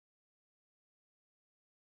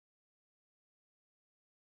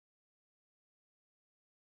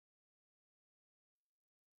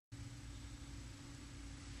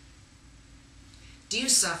Do you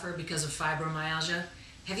suffer because of fibromyalgia?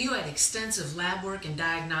 Have you had extensive lab work and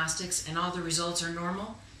diagnostics and all the results are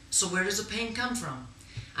normal? So where does the pain come from?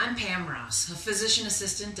 I'm Pam Ross, a physician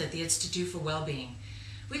assistant at the Institute for Wellbeing.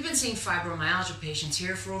 We've been seeing fibromyalgia patients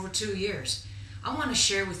here for over 2 years. I want to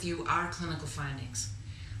share with you our clinical findings.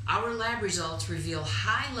 Our lab results reveal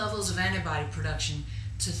high levels of antibody production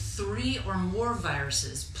to 3 or more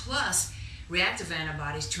viruses, plus reactive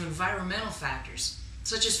antibodies to environmental factors,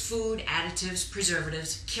 such as food, additives,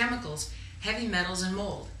 preservatives, chemicals, heavy metals, and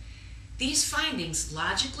mold. These findings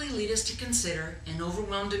logically lead us to consider an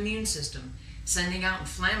overwhelmed immune system, sending out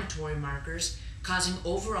inflammatory markers, causing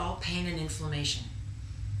overall pain and inflammation.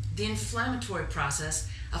 The inflammatory process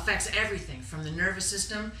affects everything from the nervous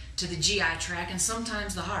system to the GI tract and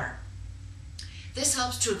sometimes the heart. This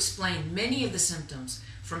helps to explain many of the symptoms,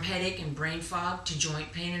 from headache and brain fog to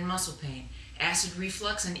joint pain and muscle pain, acid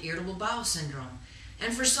reflux and irritable bowel syndrome,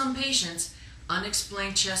 and for some patients,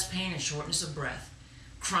 unexplained chest pain and shortness of breath.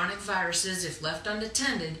 Chronic viruses, if left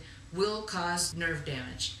unattended, will cause nerve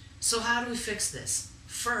damage. So how do we fix this?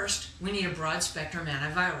 First, we need a broad-spectrum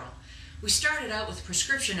antiviral. We started out with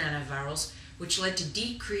prescription antivirals, which led to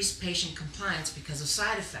decreased patient compliance because of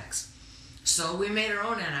side effects. So we made our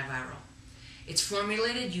own antiviral. It's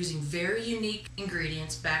formulated using very unique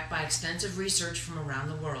ingredients backed by extensive research from around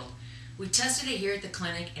the world. We tested it here at the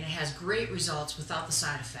clinic and it has great results without the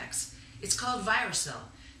side effects. It's called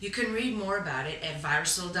Viracil. You can read more about it at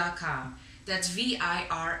viracil.com. That's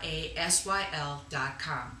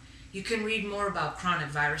virasYL.com. You can read more about chronic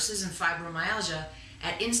viruses and fibromyalgia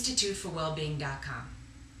at instituteforwellbeing.com.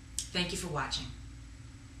 Thank you for watching.